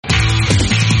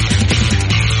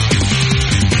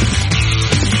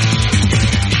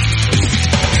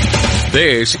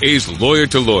This is Lawyer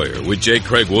to Lawyer with J.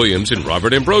 Craig Williams and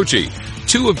Robert Ambrogi,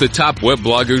 two of the top web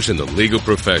bloggers in the legal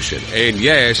profession. And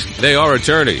yes, they are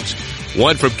attorneys.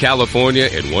 One from California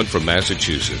and one from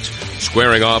Massachusetts,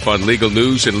 squaring off on legal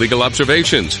news and legal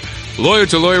observations. Lawyer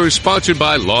to Lawyer is sponsored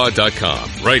by Law.com,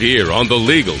 right here on the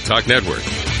Legal Talk Network.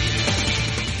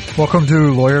 Welcome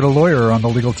to Lawyer on the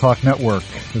Legal Talk Network.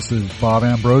 This is Bob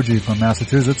Ambrogi from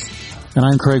Massachusetts. And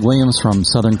I'm Craig Williams from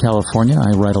Southern California.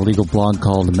 I write a legal blog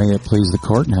called May It Please the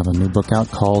Court and have a new book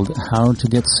out called How to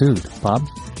Get Sued. Bob?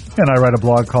 And I write a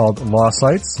blog called Law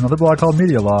Sites, another blog called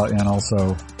Media Law, and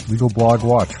also Legal Blog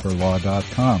Watch for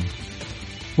Law.com.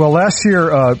 Well, last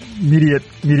year, media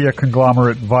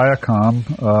conglomerate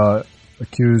Viacom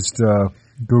accused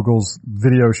Google's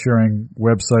video sharing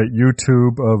website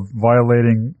YouTube of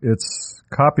violating its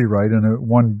copyright in a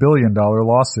 $1 billion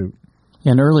lawsuit.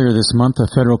 And earlier this month, a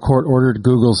federal court ordered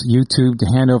Google's YouTube to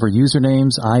hand over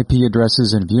usernames, IP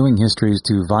addresses, and viewing histories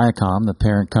to Viacom, the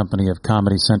parent company of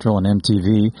Comedy Central and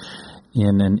MTV,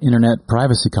 in an internet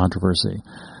privacy controversy.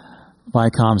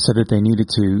 Viacom said that they needed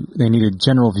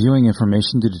general viewing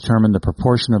information to determine the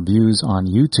proportion of views on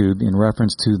YouTube in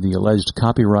reference to the alleged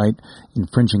copyright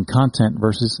infringing content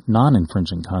versus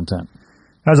non-infringing content.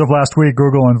 As of last week,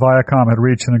 Google and Viacom had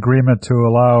reached an agreement to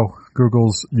allow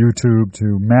Google's YouTube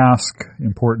to mask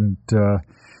important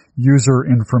user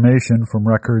information from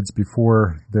records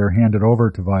before they're handed over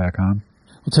to Viacom.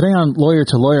 Well, today on Lawyer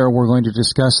to Lawyer, we're going to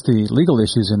discuss the legal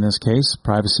issues in this case,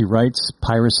 privacy rights,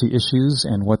 piracy issues,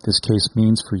 and what this case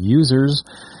means for users,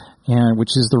 and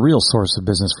which is the real source of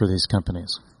business for these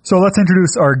companies. So let's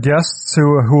introduce our guests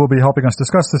who will be helping us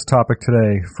discuss this topic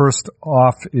today. First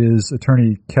off is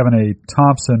attorney Kevin A.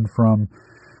 Thompson from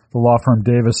the law firm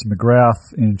Davis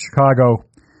McGrath in Chicago.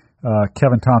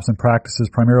 Kevin Thompson practices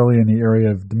primarily in the area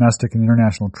of domestic and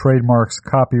international trademarks,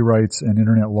 copyrights, and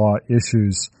internet law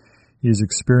issues. He is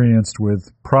experienced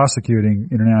with prosecuting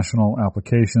international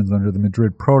applications under the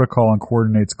Madrid Protocol and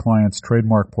coordinates clients'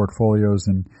 trademark portfolios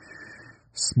in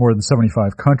more than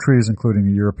 75 countries, including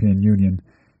the European Union.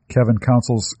 Kevin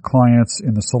counsels clients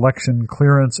in the selection,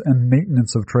 clearance, and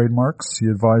maintenance of trademarks. He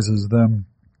advises them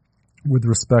with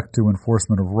respect to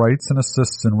enforcement of rights and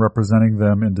assists in representing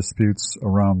them in disputes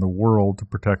around the world to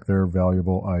protect their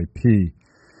valuable IP.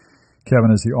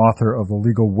 Kevin is the author of the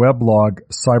legal weblog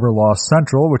Cyber Law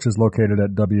Central, which is located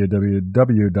at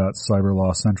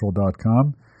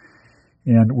www.cyberlawcentral.com.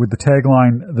 And with the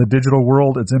tagline, The Digital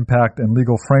World, Its Impact, and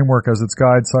Legal Framework as its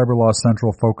guide, Cyber Law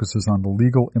Central focuses on the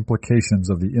legal implications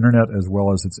of the Internet as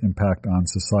well as its impact on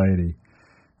society.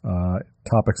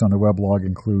 Topics on the weblog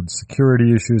include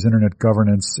security issues, Internet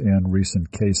governance, and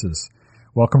recent cases.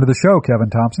 Welcome to the show, Kevin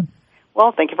Thompson.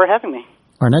 Well, thank you for having me.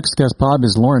 Our next guest, Bob,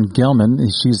 is Lauren Gelman.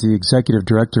 She's the executive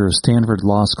director of Stanford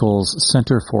Law School's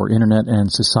Center for Internet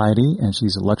and Society, and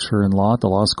she's a lecturer in law at the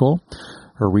law school.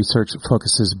 Her research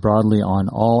focuses broadly on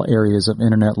all areas of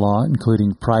Internet law,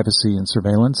 including privacy and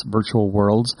surveillance, virtual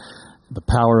worlds, the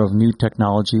power of new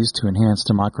technologies to enhance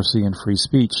democracy and free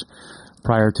speech.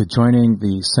 Prior to joining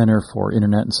the Center for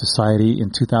Internet and Society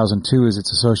in 2002 as its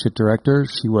associate director,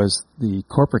 she was the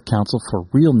corporate counsel for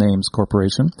Real Names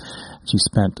Corporation. She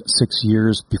spent 6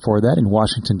 years before that in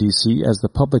Washington, D.C. as the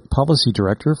public policy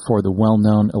director for the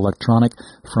well-known Electronic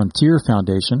Frontier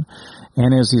Foundation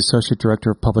and as the associate director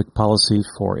of public policy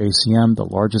for ACM, the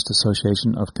largest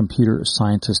association of computer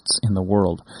scientists in the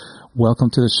world. Welcome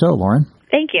to the show, Lauren.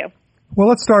 Thank you. Well,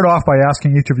 let's start off by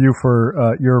asking each of you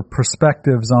for your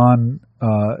perspectives on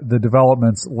the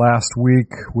developments last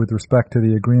week with respect to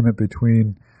the agreement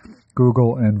between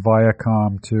Google and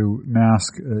Viacom to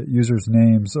mask users'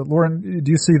 names. Lauren,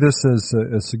 do you see this as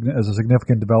a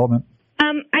significant development?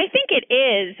 I think it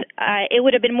is. It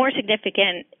would have been more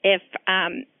significant if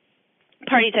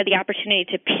parties had the opportunity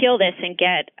to appeal this and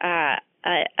get a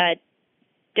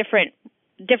different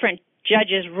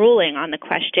judge's ruling on the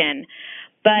question.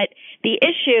 But the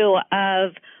issue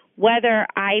of whether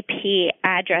IP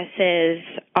addresses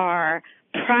are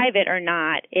private or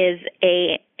not is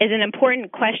an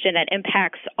important question that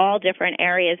impacts all different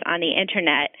areas on the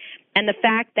Internet. And the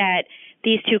fact that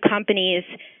these two companies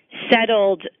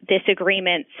settled this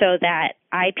agreement so that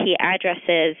IP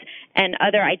addresses and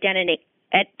other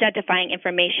identifying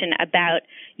information about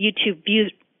YouTube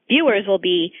viewers will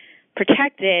be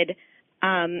protected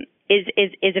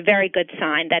is a very good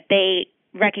sign that they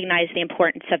recognize the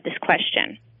importance of this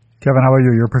question. Kevin, how about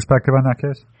you? Your perspective on that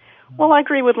case? Well, I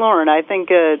agree with Lauren. I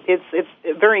think it's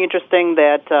very interesting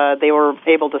that they were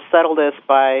able to settle this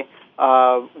by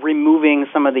removing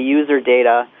some of the user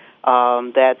data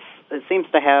it seems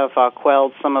to have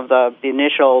quelled some of the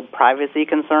initial privacy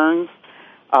concerns.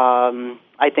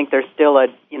 I think there's still a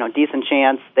decent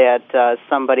chance that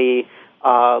somebody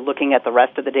looking at the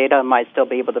rest of the data might still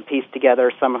be able to piece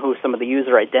together who some of the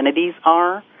user identities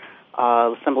are.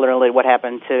 Similarly, what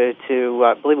happened to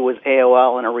I believe it was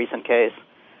AOL in a recent case.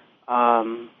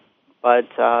 But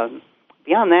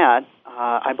beyond that,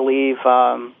 I believe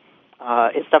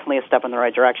it's definitely a step in the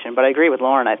right direction. But I agree with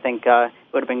Lauren. I think it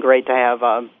would have been great to have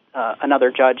another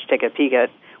judge take a peek at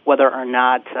whether or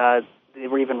not they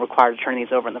were even required to turn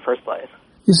these over in the first place.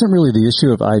 Isn't really the issue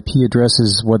of IP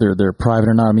addresses, whether they're private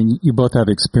or not? I mean, you both have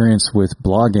experience with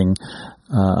blogging.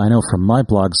 I know from my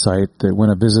blog site that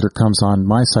when a visitor comes on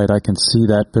my site, I can see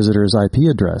that visitor's IP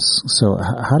address. So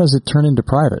how does it turn into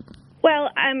private?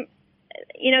 Well, I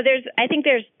think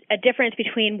there's a difference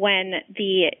between when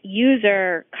the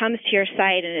user comes to your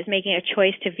site and is making a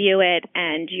choice to view it,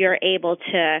 and you're able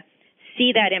to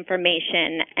see that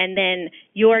information, and then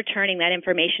you're turning that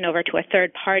information over to a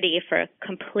third party for a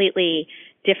completely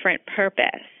different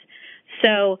purpose.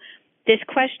 So this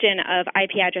question of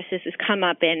IP addresses has come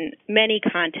up in many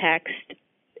contexts.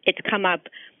 It's come up,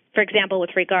 for example,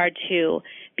 with regard to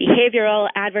behavioral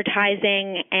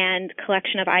advertising and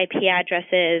collection of IP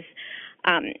addresses.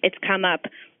 It's come up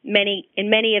in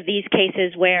many of these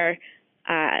cases where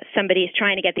somebody is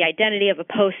trying to get the identity of a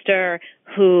poster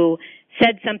who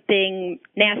said something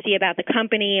nasty about the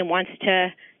company and wants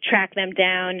to track them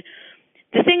down.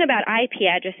 The thing about IP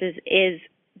addresses is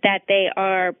that they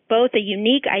are both a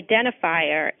unique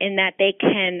identifier in that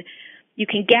you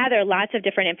can gather lots of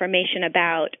different information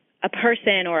about a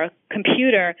person or a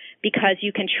computer because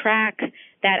you can track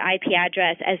that IP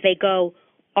address as they go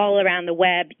all around the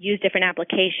web, use different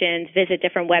applications, visit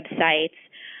different websites.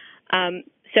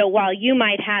 So while you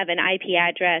might have an IP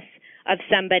address of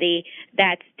somebody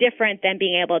that's different than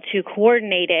being able to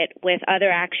coordinate it with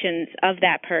other actions of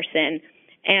that person,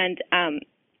 and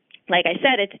like I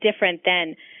said, it's different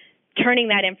than turning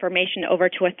that information over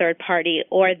to a third party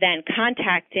or then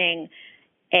contacting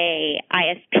a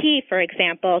ISP, for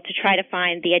example, to try to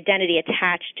find the identity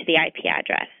attached to the IP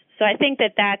address. So I think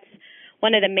that that's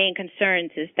one of the main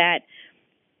concerns, is that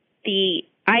the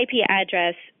IP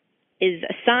address is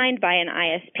assigned by an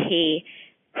ISP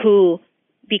who,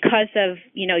 because of,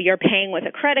 you're paying with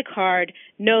a credit card,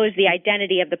 knows the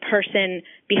identity of the person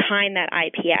behind that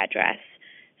IP address.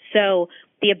 So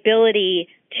the ability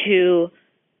to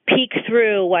peek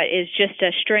through what is just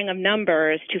a string of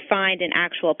numbers to find an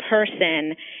actual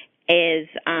person is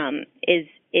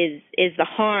the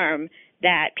harm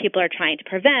that people are trying to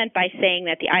prevent by saying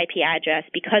that the IP address,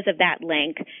 because of that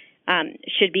link,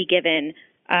 should be given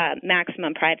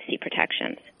maximum privacy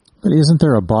protections. But isn't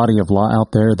there a body of law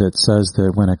out there that says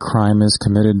that when a crime is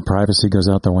committed, privacy goes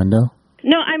out the window?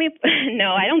 No,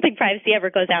 I don't think privacy ever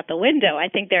goes out the window. I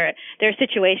think there are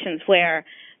situations where,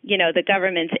 the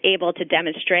government's able to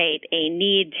demonstrate a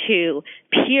need to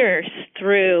pierce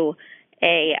through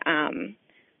an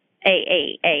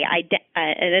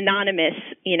anonymous,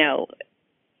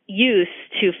 use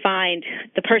to find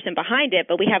the person behind it,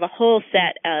 but we have a whole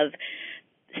set of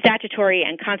statutory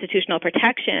and constitutional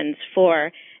protections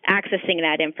for accessing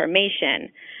that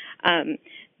information.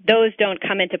 Those don't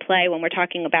come into play when we're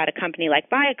talking about a company like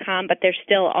Viacom, but there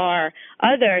still are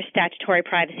other statutory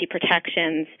privacy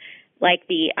protections like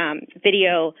the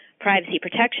Video Privacy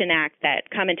Protection Act that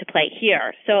come into play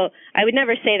here. So I would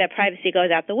never say that privacy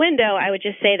goes out the window. I would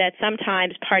just say that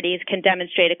sometimes parties can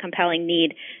demonstrate a compelling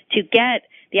need to get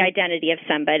the identity of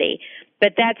somebody,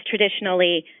 but that's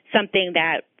traditionally something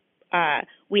that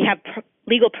we have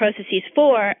legal processes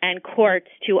for and courts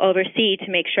to oversee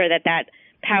to make sure that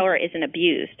power isn't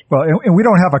abused. Well, and we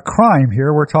don't have a crime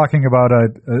here. We're talking about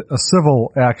a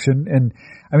civil action. And,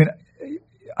 I mean,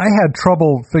 I had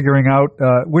trouble figuring out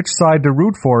which side to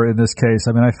root for in this case.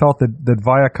 I mean, I felt that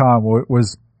Viacom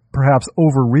was perhaps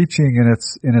overreaching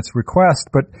in its request,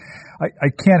 but I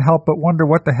can't help but wonder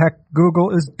what the heck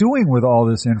Google is doing with all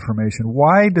this information.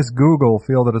 Why does Google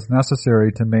feel that it's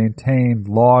necessary to maintain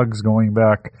logs going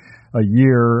back a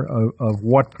year of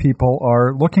what people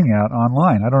are looking at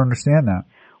online? I don't understand that.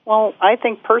 Well, I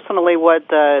think personally what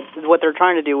they're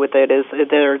trying to do with it is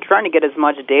they're trying to get as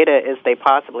much data as they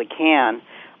possibly can.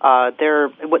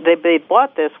 They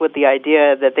bought this with the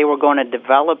idea that they were going to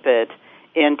develop it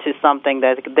into something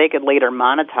that they could later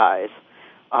monetize.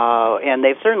 And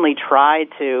they've certainly tried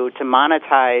to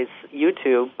monetize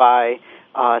YouTube by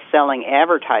selling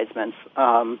advertisements.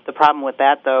 The problem with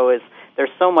that, though, is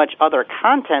there's so much other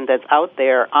content that's out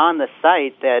there on the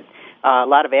site that a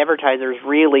lot of advertisers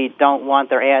really don't want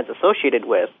their ads associated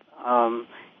with.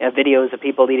 Videos of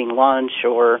people eating lunch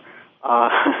or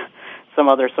some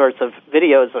other sorts of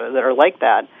videos that are like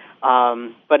that.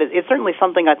 But it's certainly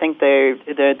something I think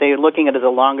they're looking at as a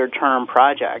longer-term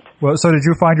project. Well, so did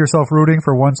you find yourself rooting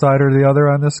for one side or the other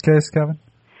on this case, Kevin?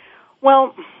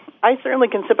 Well, I certainly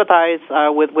can sympathize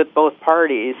with both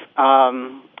parties.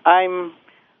 I'm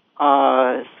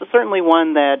certainly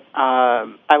one that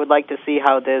I would like to see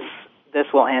how this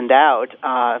will end out.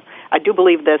 I do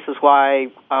believe this is why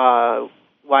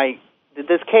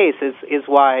this case is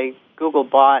why Google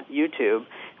bought YouTube,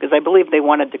 because I believe they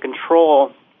wanted to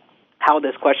control how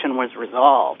this question was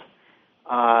resolved.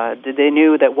 They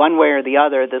knew that one way or the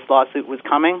other this lawsuit was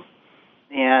coming,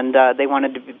 and they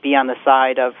wanted to be on the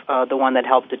side of the one that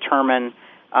helped determine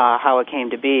how it came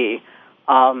to be.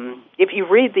 If you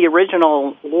read the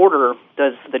original order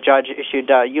the judge issued,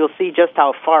 you'll see just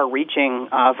how far-reaching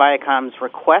Viacom's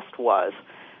request was.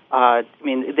 I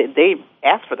mean, they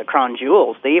asked for the crown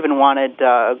jewels. They even wanted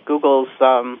Google's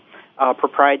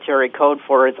proprietary code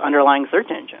for its underlying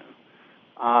search engine,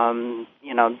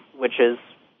 which is,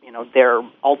 their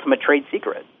ultimate trade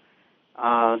secret.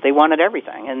 They wanted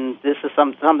everything, and this is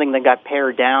something that got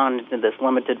pared down to this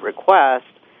limited request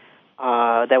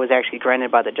that was actually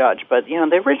granted by the judge. But,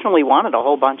 they originally wanted a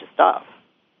whole bunch of stuff.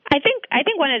 I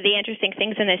think one of the interesting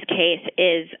things in this case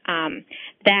is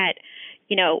that,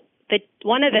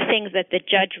 one of the things that the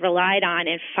judge relied on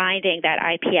in finding that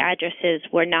IP addresses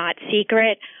were not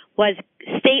secret was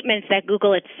statements that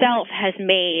Google itself has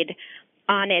made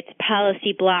on its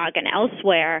policy blog and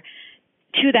elsewhere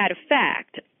to that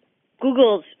effect.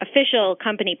 Google's official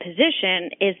company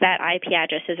position is that IP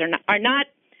addresses are not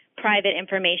private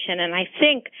information, and I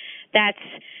think that's,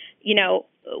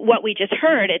 what we just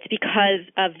heard. It's because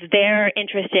of their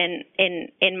interest in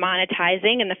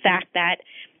monetizing and the fact that,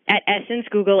 at essence,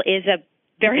 Google is a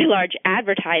very large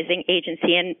advertising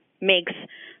agency and makes,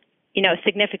 a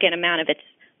significant amount of its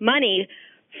money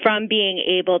from being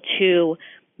able to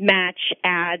match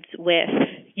ads with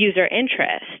user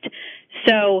interest.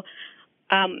 So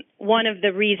one of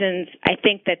the reasons I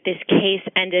think that this case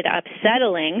ended up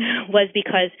settling was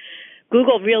because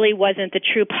Google really wasn't the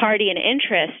true party in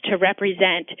interest to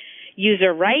represent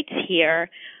user rights here,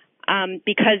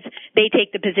 because they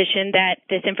take the position that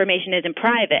this information isn't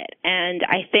private. And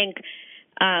I think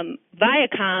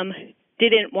Viacom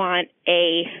didn't want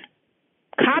a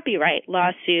copyright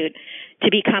lawsuit to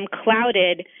become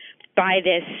clouded by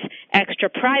this extra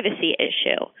privacy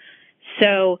issue.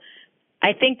 So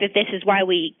I think that this is why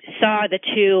we saw the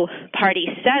two parties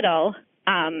settle,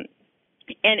 and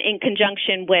in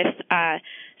conjunction with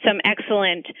some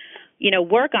excellent,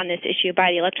 work on this issue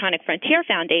by the Electronic Frontier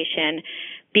Foundation,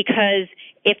 because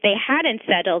if they hadn't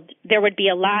settled, there would be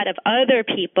a lot of other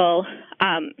people,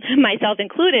 myself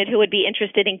included, who would be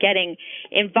interested in getting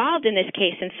involved in this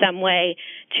case in some way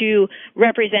to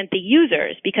represent the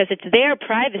users, because it's their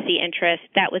privacy interest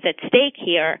that was at stake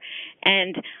here.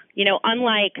 And,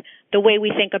 unlike the way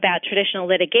we think about traditional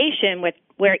litigation,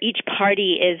 where each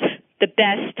party is the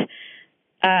best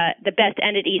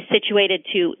entity situated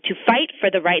to fight for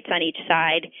the rights on each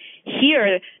side,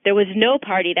 here there was no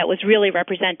party that was really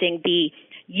representing the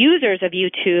users of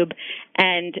YouTube,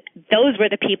 and those were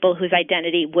the people whose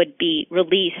identity would be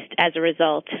released as a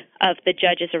result of the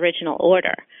judge's original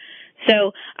order.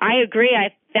 So I agree.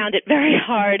 I found it very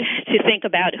hard to think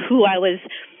about who I was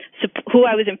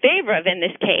in favor of in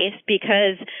this case,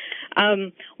 because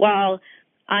while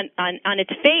on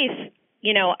its face,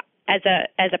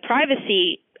 as a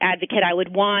privacy advocate, I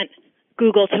would want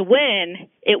Google to win.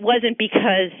 It wasn't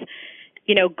because,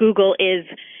 Google is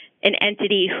an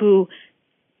entity who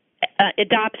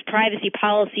adopts privacy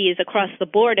policies across the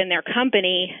board in their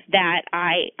company that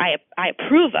I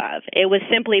approve of. It was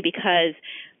simply because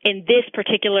in this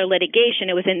particular litigation,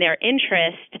 it was in their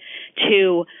interest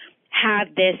to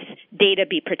have this data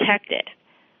be protected.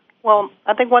 Well,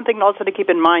 I think one thing also to keep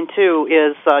in mind, too,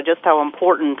 is just how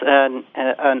important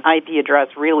an IP address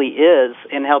really is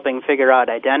in helping figure out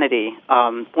identity.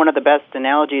 One of the best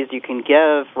analogies you can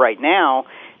give right now,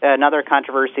 another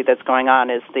controversy that's going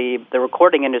on, is the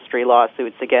recording industry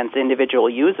lawsuits against individual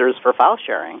users for file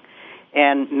sharing.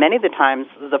 And many of the times,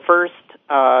 the first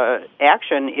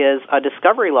action is a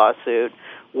discovery lawsuit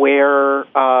where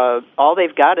all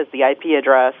they've got is the IP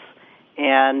address,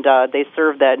 and they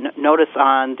serve that notice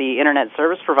on the Internet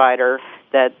service provider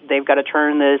that they've got to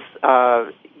turn this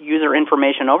user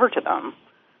information over to them.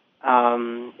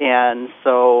 And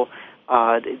so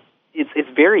it's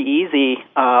very easy,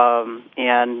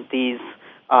 and these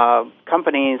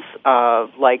companies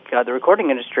like the recording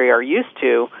industry are used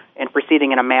to, and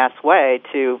proceeding in a mass way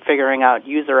to figuring out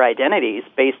user identities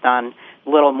based on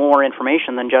little more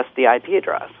information than just the IP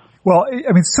address. Well,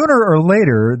 I mean, sooner or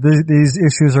later, these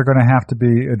issues are going to have to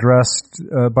be addressed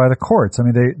by the courts. I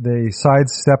mean, they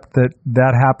sidestepped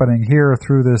that happening here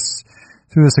through this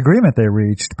agreement they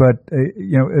reached, but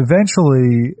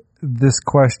eventually this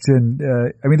question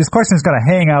is going to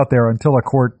hang out there until a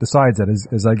court decides it.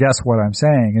 Is I guess what I'm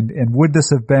saying. And would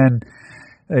this have been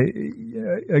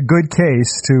a good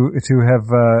case to have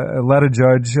let a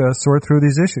judge sort through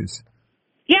these issues?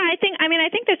 Yeah, I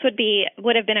think this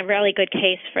would have been a really good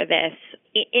case for this.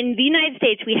 In the United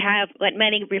States, we have what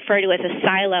many refer to as a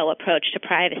silo approach to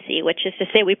privacy, which is to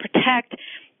say we protect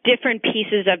different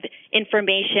pieces of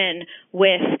information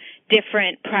with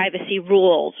different privacy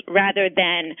rules rather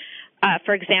than,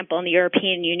 for example, in the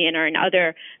European Union or in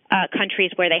other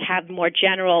countries where they have more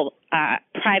general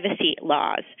privacy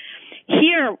laws.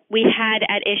 Here we had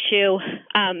at issue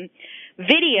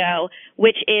video,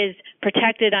 which is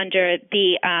protected under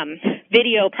the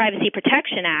Video Privacy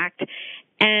Protection Act,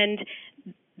 and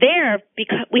there,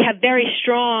 because we have very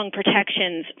strong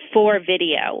protections for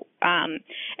video,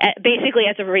 basically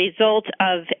as a result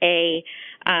of a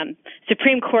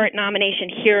Supreme Court nomination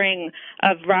hearing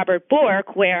of Robert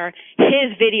Bork, where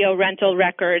his video rental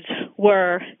records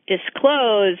were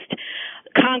disclosed.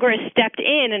 Congress stepped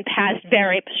in and passed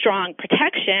very strong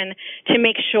protection to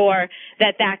make sure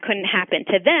that couldn't happen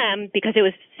to them because it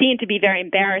was seen to be very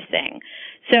embarrassing.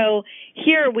 So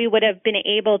here we would have been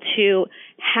able to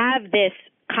have this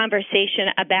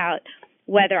conversation about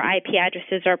whether IP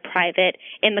addresses are private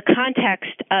in the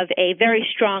context of a very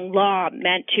strong law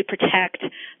meant to protect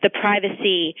the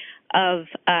privacy of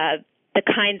the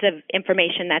kinds of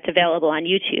information that's available on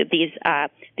YouTube, these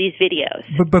videos.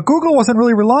 But Google wasn't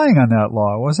really relying on that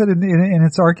law, was it, in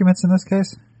its arguments in this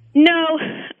case? No.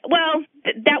 Well,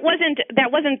 that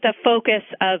wasn't the focus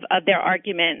of their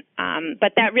argument,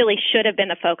 but that really should have been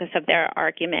the focus of their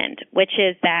argument, which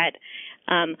is that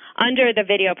under the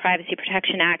Video Privacy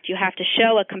Protection Act, you have to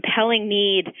show a compelling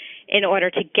need in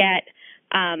order to get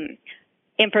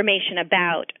information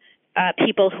about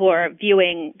people who are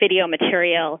viewing video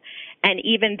material. And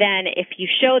even then, if you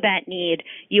show that need,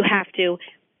 you have to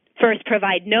first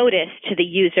provide notice to the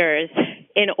users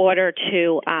in order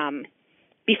to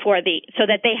so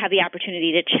that they have the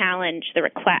opportunity to challenge the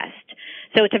request.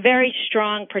 So it's a very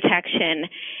strong protection.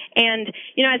 And,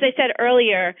 as I said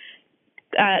earlier,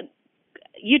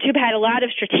 YouTube had a lot of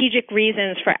strategic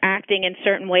reasons for acting in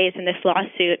certain ways in this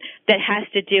lawsuit that has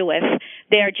to do with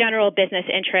their general business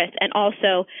interest and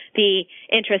also the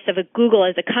interests of Google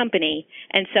as a company.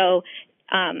 And so,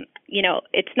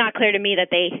 it's not clear to me that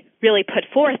they really put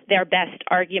forth their best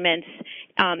arguments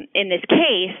in this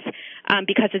case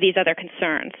because of these other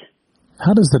concerns.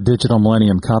 How does the Digital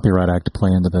Millennium Copyright Act play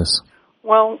into this?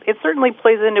 Well, it certainly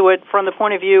plays into it from the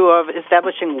point of view of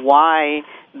establishing why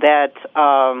that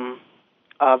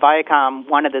Viacom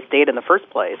wanted this data in the first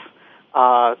place,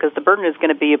 because the burden is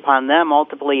going to be upon them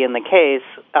ultimately in the case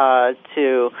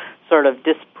to sort of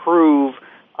disprove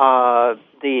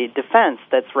the defense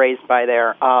that's raised by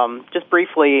there. Just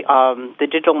briefly, the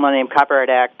Digital Millennium Copyright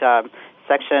Act,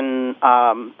 Section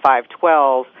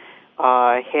 512,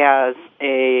 has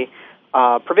a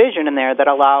provision in there that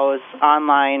allows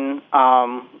online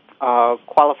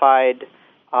qualified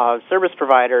service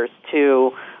providers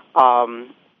to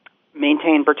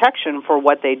maintain protection for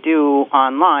what they do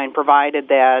online, provided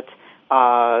that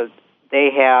they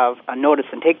have a notice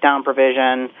and takedown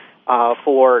provision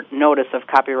for notice of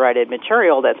copyrighted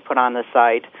material that's put on the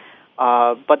site.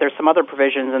 But there's some other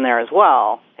provisions in there as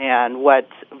well. And what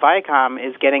Viacom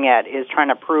is getting at is trying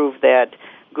to prove that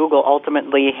Google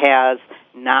ultimately has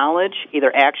knowledge,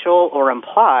 either actual or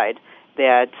implied,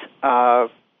 that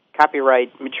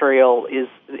copyright material is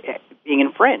being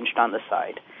infringed on the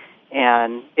site.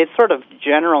 And it's sort of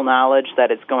general knowledge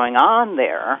that it's going on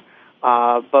there,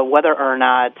 but whether or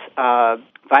not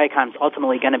Viacom's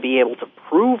ultimately going to be able to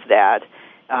prove that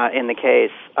in the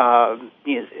case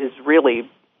is really,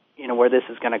 where this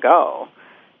is going to go.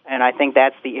 And I think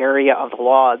that's the area of the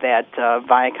law that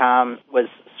Viacom was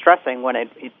stressing when it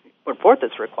put forth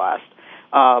this request.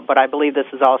 But I believe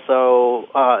this is also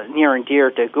near and dear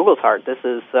to Google's heart. This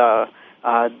is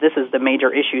the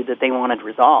major issue that they wanted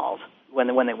resolved when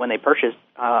they purchased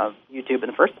YouTube in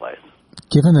the first place.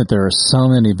 Given that there are so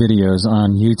many videos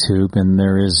on YouTube and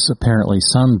there is apparently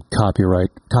some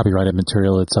copyrighted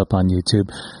material that's up on YouTube,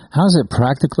 how is it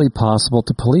practically possible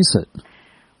to police it?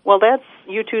 Well, that's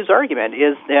YouTube's argument,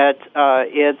 is that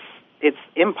it's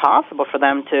impossible for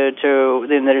them to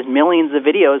there's millions of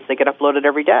videos that get uploaded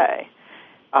every day.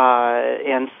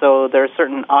 And so there are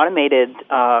certain automated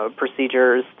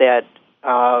procedures that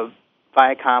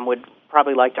Viacom would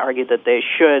probably like to argue that they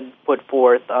should put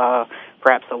forth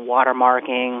perhaps a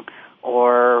watermarking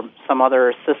or some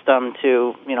other system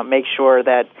to make sure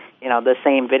that the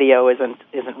same video isn't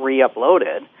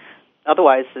re-uploaded.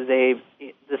 Otherwise, the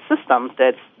system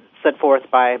that's set forth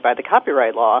by the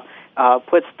copyright law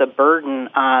puts the burden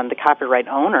on the copyright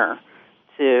owner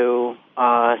to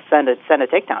send a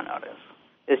takedown notice.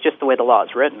 It's just the way the law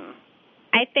is written.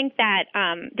 I think that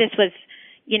this was,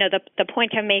 the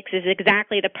point Kevin makes is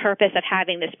exactly the purpose of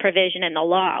having this provision in the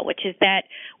law, which is that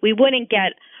we wouldn't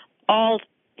get all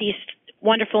these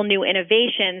wonderful new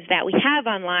innovations that we have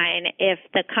online if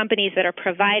the companies that are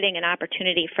providing an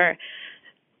opportunity for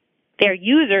their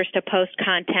users to post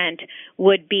content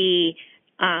would be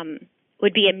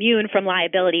immune from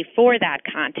liability for that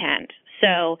content.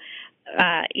 So,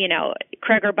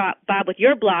 Craig or Bob, with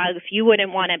your blogs, you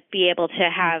wouldn't want to be able to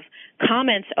have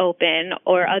comments open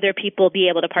or other people be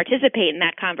able to participate in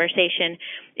that conversation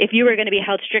if you were going to be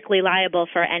held strictly liable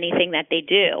for anything that they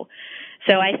do.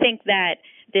 So I think that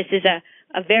this is a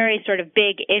very sort of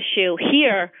big issue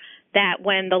here, that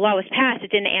when the law was passed,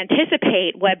 it didn't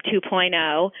anticipate Web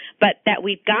 2.0, but that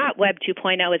we got Web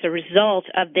 2.0 as a result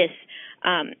of this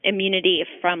immunity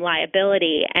from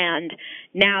liability. And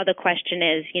now the question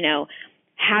is,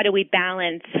 how do we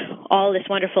balance all this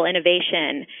wonderful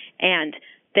innovation and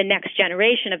the next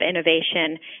generation of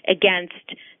innovation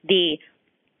against the,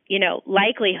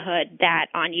 likelihood that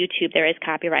on YouTube there is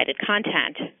copyrighted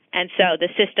content? And so the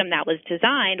system that was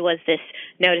designed was this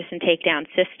notice and takedown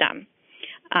system.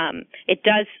 It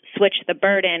does switch the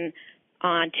burden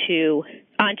onto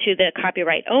the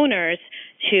copyright owners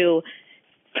to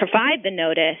provide the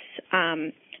notice,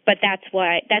 but that's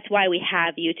why we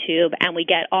have YouTube, and we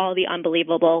get all the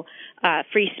unbelievable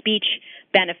free speech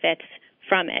benefits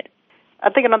from it. I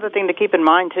think another thing to keep in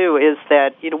mind too is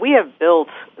that we have built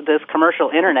this commercial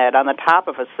internet on the top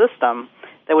of a system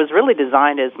that was really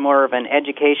designed as more of an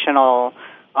educational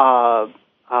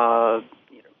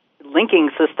linking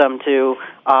system to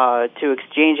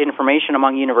exchange information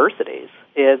among universities.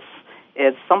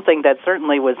 It's something that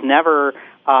certainly was never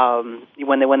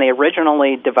when they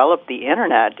originally developed the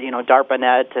internet,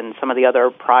 DARPANET and some of the other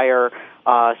prior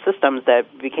systems that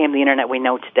became the internet we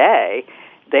know today.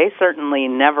 They certainly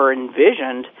never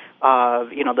envisioned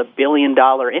the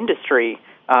billion-dollar industry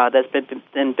that's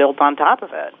been built on top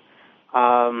of it.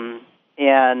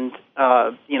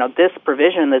 This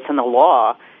provision that's in the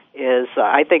law is,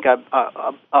 I think,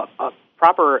 a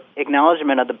proper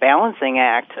acknowledgement of the balancing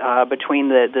act between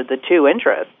the two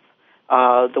interests.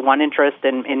 The one interest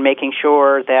in making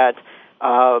sure that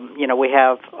we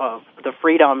have the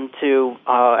freedom to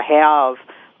have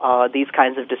these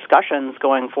kinds of discussions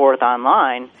going forth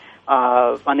online.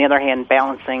 On the other hand,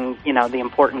 balancing the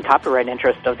important copyright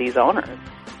interest of these owners.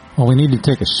 Well, we need to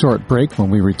take a short break. When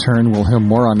we return, we'll hear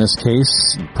more on this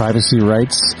case, privacy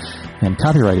rights, and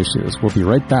copyright issues. We'll be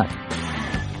right back.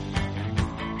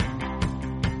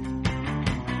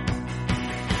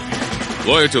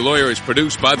 Lawyer to Lawyer is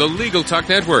produced by the Legal Talk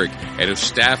Network and a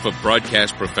staff of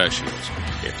broadcast professionals.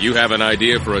 If you have an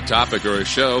idea for a topic or a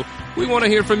show, we want to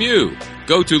hear from you.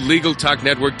 Go to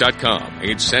LegalTalkNetwork.com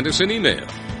and send us an email.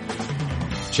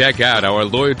 Check out our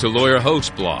Lawyer to Lawyer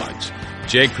host blogs.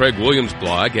 J. Craig Williams'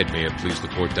 blog at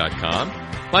mayitpleasethecort.com.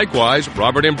 Likewise,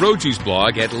 Robert Ambrogi's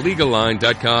blog at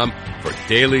LegalLine.com for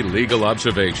daily legal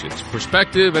observations,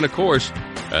 perspective, and, of course,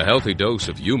 a healthy dose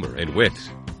of humor and wit.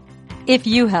 If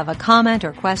you have a comment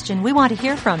or question, we want to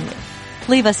hear from you.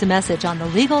 Leave us a message on the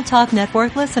Legal Talk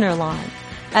Network listener line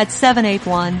at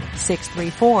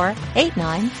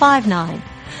 781-634-8959.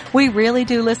 We really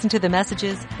do listen to the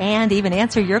messages and even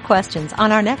answer your questions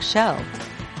on our next show.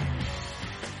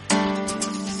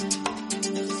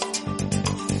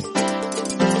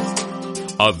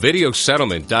 A video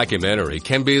settlement documentary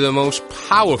can be the most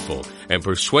powerful and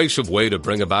persuasive way to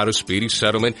bring about a speedy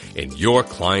settlement in your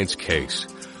client's case.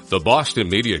 The Boston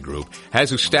Media Group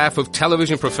has a staff of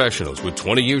television professionals with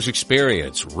 20 years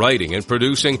experience writing and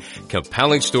producing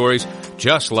compelling stories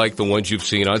just like the ones you've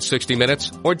seen on 60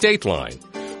 Minutes or Dateline.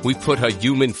 We put a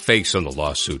human face on the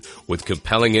lawsuit with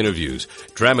compelling interviews,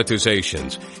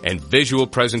 dramatizations, and visual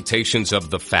presentations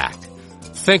of the fact.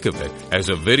 Think of it as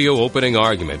a video opening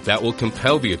argument that will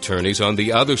compel the attorneys on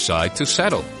the other side to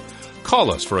settle.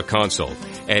 Call us for a consult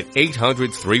at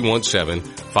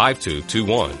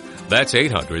 800-317-5221. That's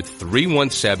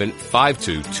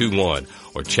 800-317-5221.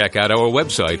 Or check out our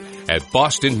website at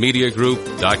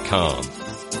bostonmediagroup.com.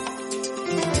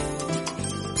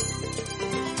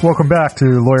 Welcome back to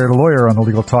Lawyer on the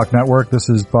Legal Talk Network. This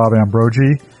is Bob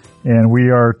Ambrogi, and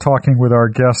we are talking with our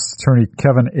guest, attorney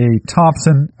Kevin A.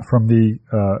 Thompson from the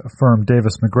firm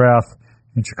Davis McGrath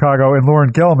in Chicago, and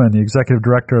Lauren Gelman, the executive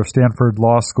director of Stanford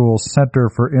Law School's Center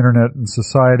for Internet and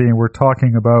Society, and we're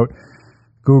talking about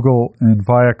Google and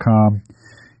Viacom.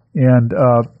 And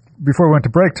before we went to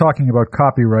break, talking about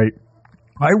copyright,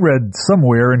 I read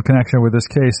somewhere in connection with this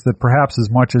case that perhaps as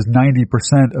much as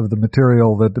 90% of the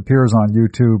material that appears on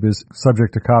YouTube is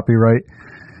subject to copyright.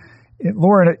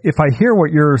 Lauren, if I hear what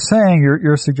you're saying,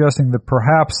 you're suggesting that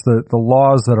perhaps the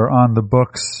laws that are on the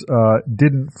books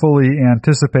didn't fully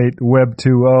anticipate Web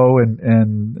 2.0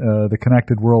 and the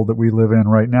connected world that we live in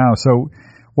right now. So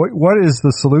what is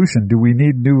the solution? Do we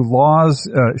need new laws?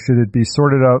 Should it be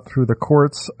sorted out through the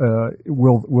courts?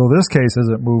 Will this case, as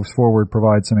it moves forward,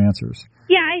 provide some answers?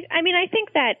 Yeah, I mean, I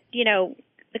think that,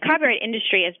 the copyright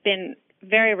industry has been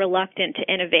very reluctant to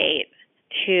innovate,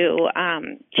 to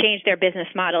change their business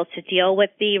model to deal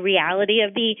with the reality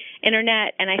of the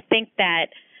internet. And I think that,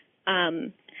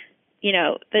 I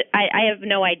have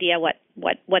no idea what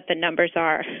the numbers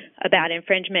are about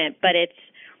infringement, but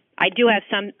I do have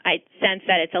I sense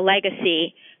that it's a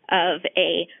legacy of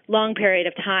a long period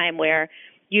of time where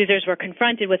users were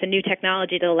confronted with a new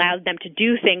technology that allowed them to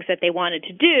do things that they wanted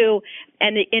to do,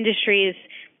 and the industry's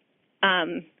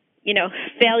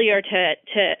failure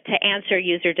to answer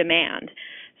user demand.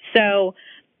 So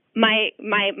my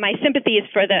sympathies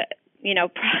for the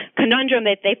conundrum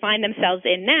that they find themselves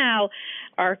in now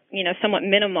are somewhat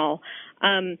minimal.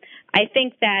 I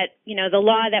think that the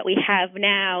law that we have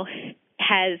now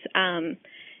has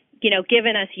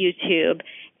given us YouTube,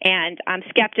 and I'm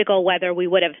skeptical whether we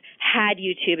would have had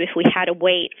YouTube if we had to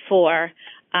wait for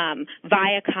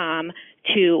Viacom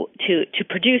to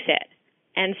produce it.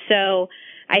 And so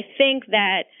I think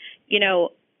that,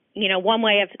 one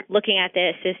way of looking at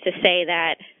this is to say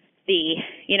that we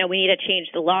need to change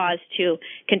the laws to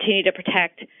continue to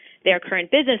protect their current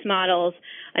business models.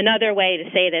 Another way to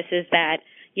say this is that,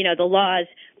 the laws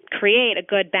create a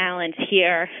good balance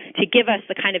here to give us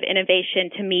the kind of innovation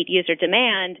to meet user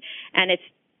demand, and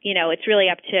it's really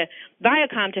up to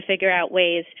Viacom to figure out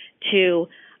ways to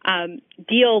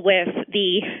deal with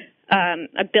the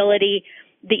ability,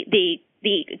 the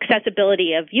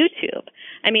accessibility of YouTube.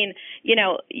 I mean,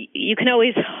 you can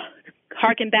always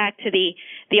harken back to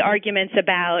the arguments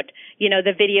about,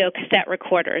 the video cassette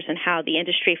recorders and how the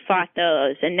industry fought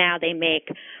those, and now they make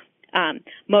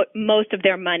most of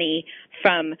their money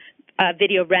from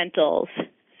video rentals.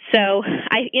 So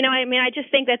I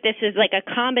just think that this is like a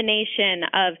combination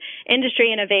of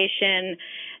industry innovation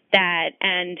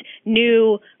and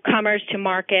newcomers to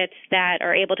markets that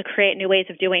are able to create new ways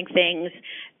of doing things,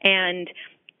 and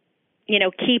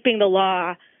keeping the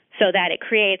law so that it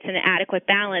creates an adequate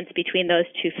balance between those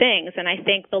two things. And I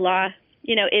think the law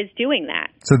is doing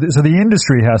that. So the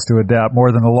industry has to adapt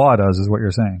more than the law does, is what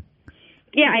you're saying.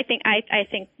 Yeah, I think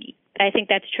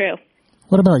that's true.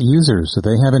 What about users? Do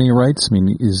they have any rights? I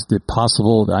mean, is it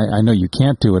possible? I know you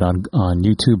can't do it on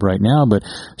YouTube right now, but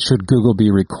should Google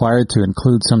be required to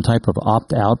include some type of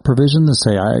opt-out provision to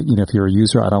say, if you're a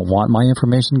user, I don't want my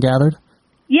information gathered?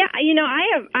 Yeah,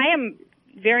 I am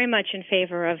very much in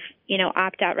favor of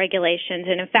opt-out regulations,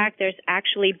 and in fact, there's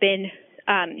actually been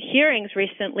hearings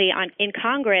recently in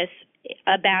Congress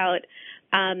about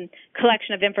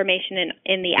collection of information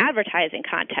in the advertising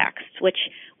context, which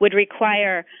would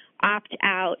require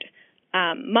opt-out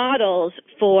models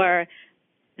for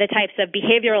the types of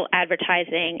behavioral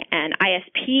advertising and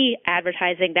ISP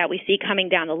advertising that we see coming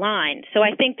down the line. So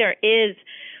I think there is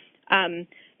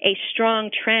a strong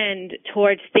trend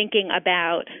towards thinking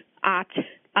about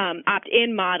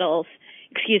opt-in models,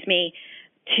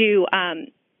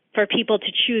 for people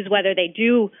to choose whether they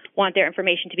do want their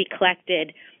information to be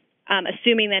collected,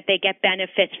 assuming that they get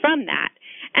benefits from that.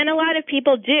 And a lot of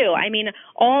people do. I mean,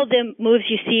 all the moves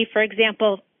you see, for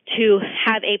example, to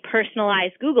have a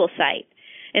personalized Google site.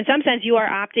 In some sense, you are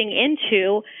opting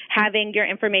into having your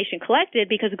information collected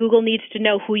because Google needs to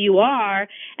know who you are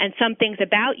and some things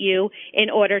about you in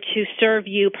order to serve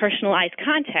you personalized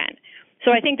content.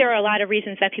 So I think there are a lot of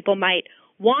reasons that people might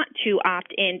want to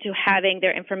opt into having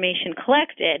their information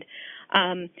collected.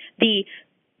 The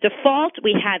default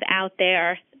we have out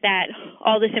there that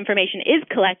all this information is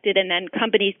collected and then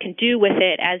companies can do with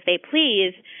it as they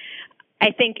please, I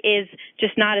think is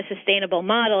just not a sustainable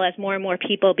model as more and more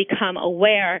people become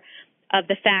aware of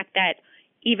the fact that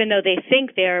even though they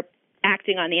think they're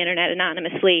acting on the internet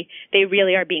anonymously, they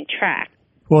really are being tracked.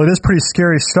 Well, it is pretty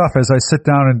scary stuff as I sit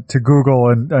down to Google,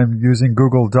 and I'm using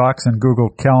Google Docs and Google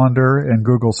Calendar and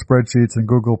Google Spreadsheets and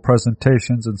Google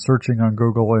Presentations and searching on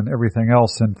Google and everything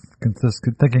else and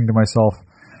thinking to myself,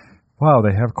 wow,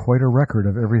 they have quite a record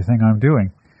of everything I'm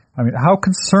doing. I mean, how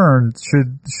concerned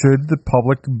should the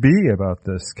public be about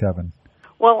this, Kevin?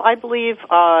 Well, I believe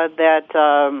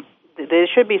that they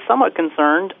should be somewhat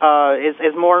concerned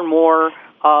as more and more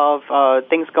of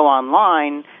things go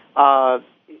online.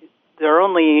 They're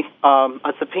only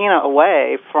a subpoena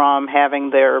away from having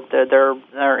their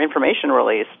information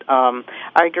released.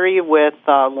 I agree with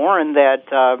Lauren that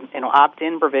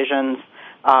opt-in provisions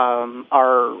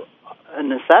are a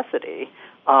necessity,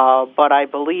 but I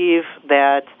believe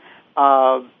that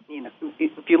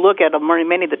if you look at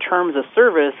many of the terms of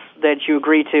service that you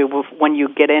agree to when you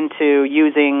get into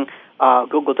using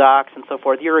Google Docs and so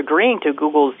forth, you're agreeing to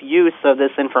Google's use of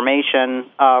this information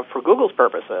for Google's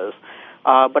purposes.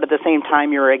 But at the same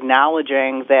time, you're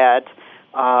acknowledging that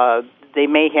they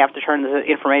may have to turn the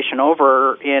information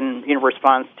over in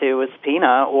response to a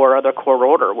subpoena or other court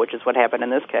order, which is what happened in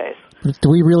this case. Do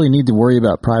we really need to worry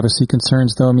about privacy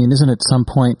concerns, though? I mean, isn't at some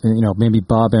point, maybe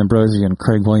Bob Ambrogi and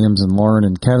Craig Williams and Lauren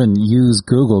and Kevin use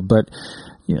Google, but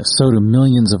so do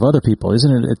millions of other people.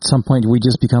 Isn't it at some point we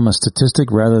just become a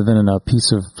statistic rather than a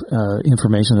piece of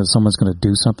information that someone's going to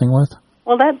do something with?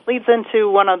 Well, that leads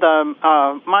into one of the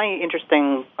my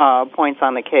interesting points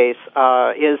on the case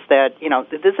is that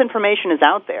this information is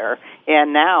out there,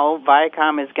 and now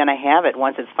Viacom is going to have it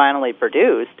once it's finally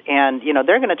produced, and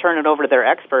they're going to turn it over to their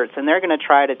experts, and they're going to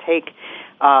try to take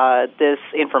this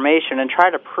information and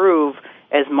try to prove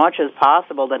as much as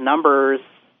possible the numbers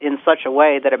in such a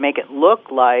way that it make it look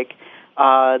like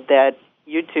that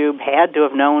YouTube had to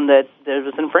have known that there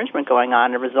was infringement going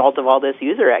on as a result of all this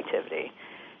user activity.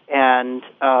 And,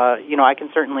 I can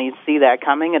certainly see that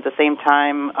coming. At the same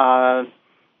time,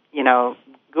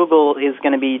 Google is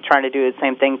going to be trying to do the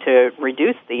same thing to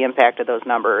reduce the impact of those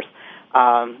numbers.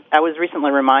 I was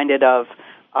recently reminded of,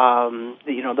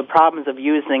 the problems of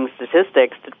using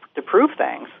statistics to prove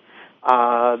things.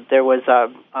 There was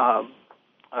a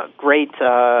great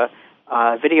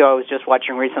video I was just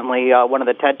watching recently, one of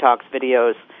the TED Talks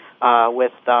videos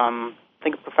with, I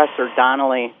think, Professor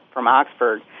Donnelly from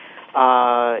Oxford.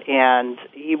 And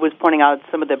he was pointing out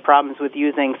some of the problems with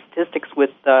using statistics with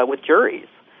juries.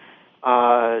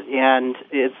 And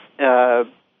it's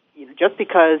just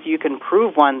because you can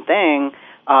prove one thing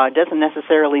doesn't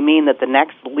necessarily mean that the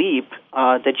next leap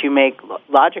that you make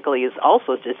logically is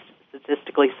also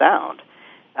statistically sound.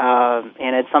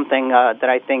 And it's something that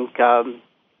I think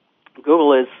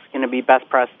Google is going to be best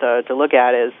pressed to look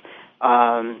at is,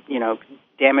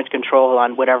 damage control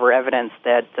on whatever evidence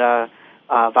that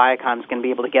Viacom is going to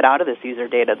be able to get out of this user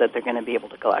data that they're going to be able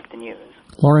to collect and use.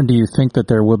 Lauren, do you think that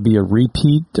there will be a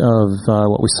repeat of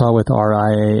what we saw with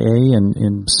RIAA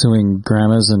in suing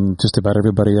Grammas and just about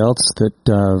everybody else that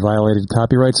violated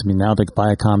copyrights? I mean, now that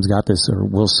Viacom's got this, or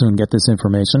will soon get this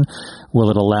information, will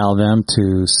it allow them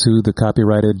to sue the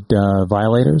copyrighted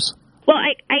violators? Well,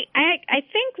 I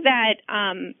think that,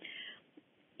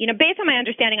 based on my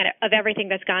understanding of everything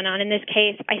that's gone on in this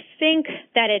case, I think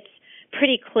that it's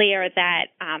pretty clear that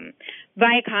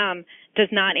Viacom does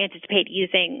not anticipate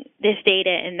using this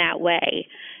data in that way.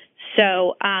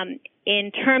 So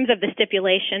in terms of the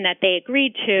stipulation that they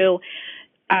agreed to,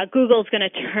 Google's going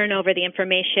to turn over the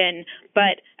information,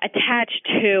 but attached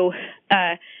to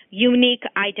unique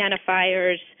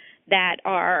identifiers that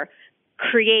are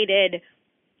created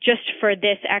just for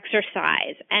this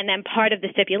exercise. And then part of the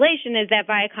stipulation is that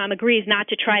Viacom agrees not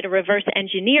to try to reverse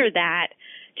engineer that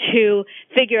to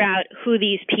figure out who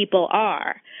these people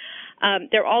are.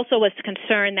 There also was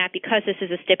concern that because this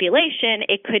is a stipulation,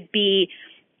 it could be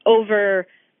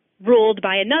overruled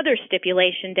by another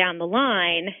stipulation down the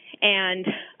line, and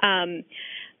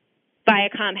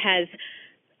Viacom has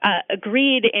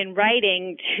agreed in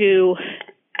writing to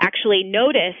actually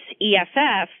notice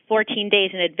EFF 14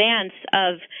 days in advance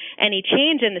of any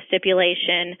change in the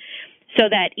stipulation so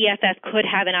that EFF could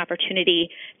have an opportunity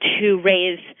to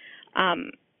raise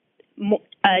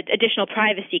additional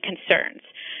privacy concerns.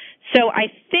 So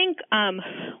I think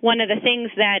one of the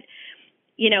things that,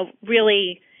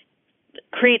 really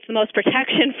creates the most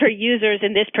protection for users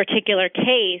in this particular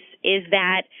case is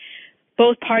that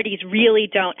both parties really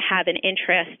don't have an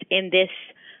interest in this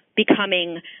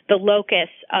becoming the locus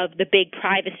of the big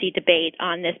privacy debate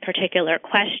on this particular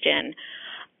question.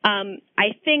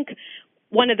 I think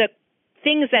one of the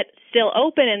things that's still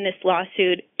open in this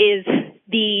lawsuit is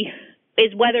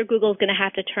whether Google's going to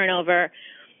have to turn over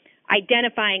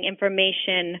identifying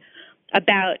information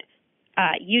about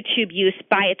YouTube use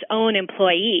by its own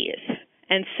employees.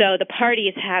 And so the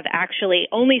parties have actually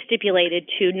only stipulated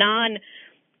to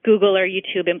non-Google or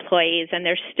YouTube employees, and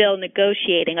they're still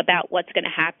negotiating about what's going to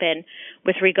happen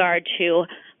with regard to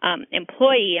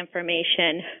employee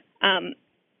information,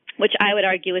 which I would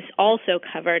argue is also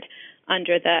covered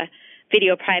under the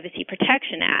Video Privacy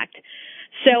Protection Act.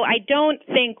 So I don't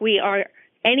think we are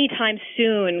anytime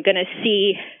soon going to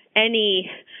see any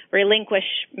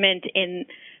relinquishment in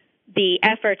the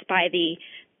efforts by the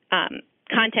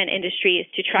content industries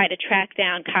to try to track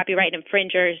down copyright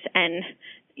infringers and,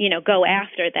 go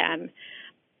after them.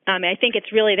 I think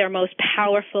it's really their most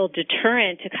powerful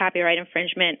deterrent to copyright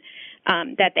infringement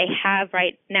that they have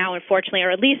right now, unfortunately,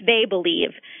 or at least they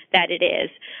believe that it is.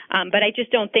 But I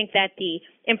just don't think that the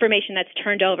information that's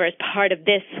turned over as part of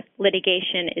this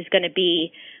litigation is going to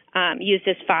be used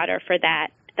as fodder for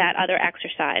that other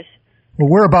exercise. Well,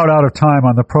 we're about out of time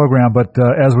on the program, but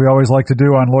as we always like to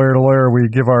do on Lawyer to Lawyer, we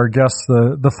give our guests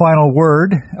the final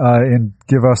word and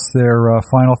give us their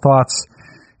final thoughts.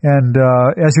 And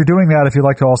as you're doing that, if you'd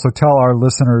like to also tell our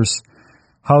listeners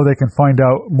how they can find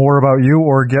out more about you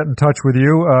or get in touch with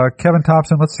you. Kevin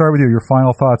Thompson, let's start with you. Your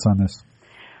final thoughts on this.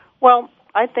 Well,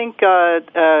 I think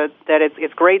that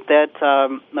it's great that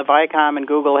the Viacom and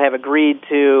Google have agreed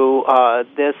to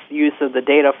this use of the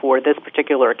data for this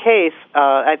particular case.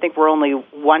 I think we're only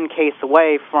one case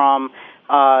away from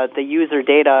the user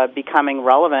data becoming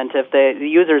relevant. If the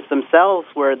users themselves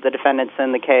were the defendants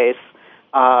in the case,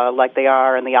 like they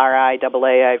are in the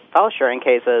RIAA file sharing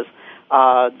cases,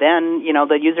 then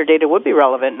the user data would be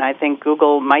relevant, and I think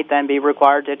Google might then be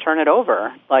required to turn it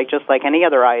over, just like any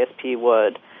other ISP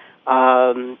would.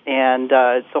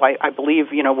 So I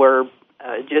believe we're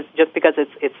just because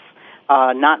it's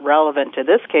not relevant to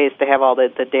this case to have all the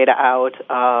data out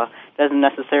doesn't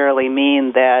necessarily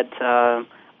mean that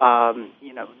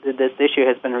this issue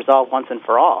has been resolved once and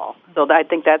for all. So I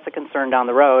think that's a concern down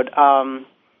the road.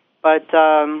 But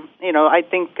I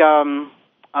think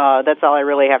that's all I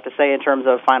really have to say in terms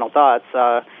of final thoughts.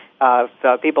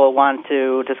 If people want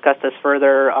to discuss this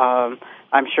further,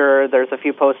 I'm sure there's a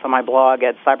few posts on my blog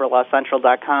at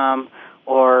cyberlawcentral.com,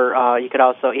 or you could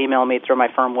also email me through my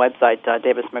firm website,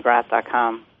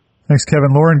 davismcgrath.com. Thanks,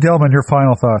 Kevin. Lauren Gelman, your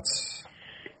final thoughts.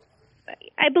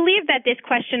 I believe that this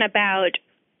question about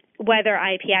whether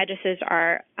IP addresses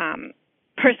are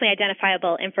personally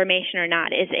identifiable information or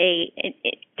not is a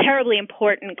terribly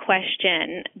important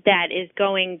question that is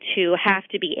going to have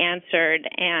to be answered,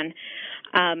 and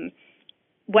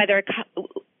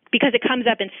because it comes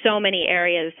up in so many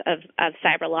areas of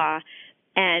cyber law.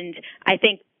 And I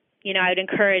think, I would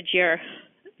encourage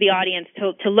the audience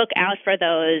to look out for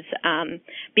those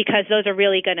because those are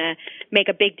really going to make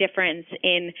a big difference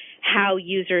in how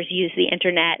users use the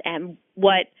Internet and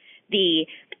what the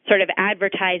sort of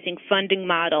advertising funding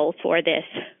model for this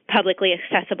publicly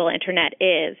accessible Internet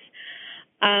is.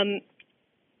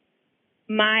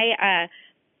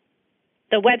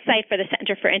 The website for the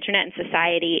Center for Internet and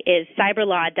Society is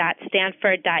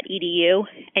cyberlaw.stanford.edu,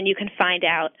 and you can find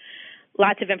out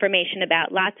lots of information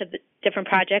about lots of different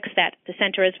projects that the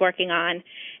center is working on.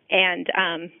 And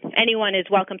anyone is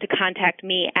welcome to contact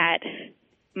me at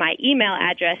my email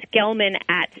address,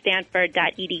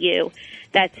 gelman@stanford.edu.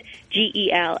 That's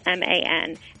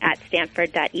GELMAN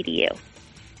 @stanford.edu.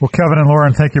 Well, Kevin and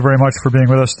Lauren, thank you very much for being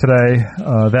with us today.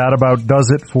 That about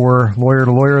does it for Lawyer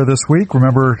to Lawyer this week.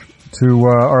 Remember to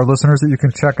our listeners that you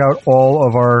can check out all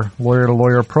of our Lawyer to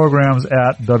Lawyer programs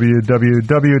at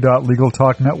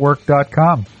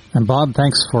www.legaltalknetwork.com. And Bob,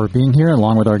 thanks for being here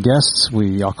along with our guests.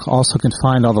 We also can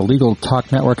find all the Legal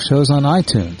Talk Network shows on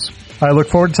iTunes. I look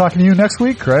forward to talking to you next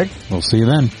week, Craig. We'll see you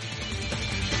then.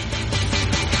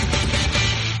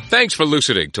 Thanks for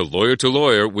listening to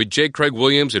Lawyer with J. Craig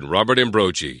Williams and Robert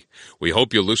Ambrogi. We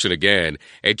hope you'll listen again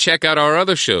and check out our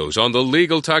other shows on the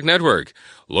Legal Talk Network.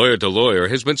 Lawyer to Lawyer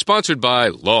has been sponsored by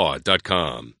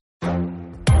Law.com.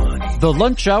 The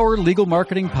Lunch Hour Legal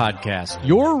Marketing Podcast,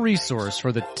 your resource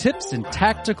for the tips and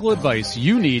tactical advice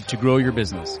you need to grow your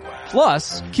business.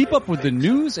 Plus, keep up with the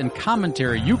news and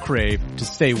commentary you crave to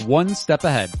stay one step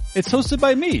ahead. It's hosted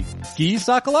by me, Guy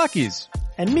Sakalakis.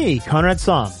 And me, Conrad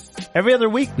Som. Every other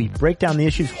week, we break down the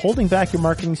issues holding back your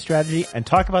marketing strategy and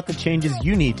talk about the changes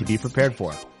you need to be prepared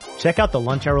for. Check out the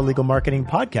Lunch Hour Legal Marketing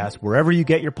Podcast wherever you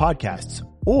get your podcasts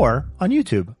or on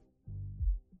YouTube.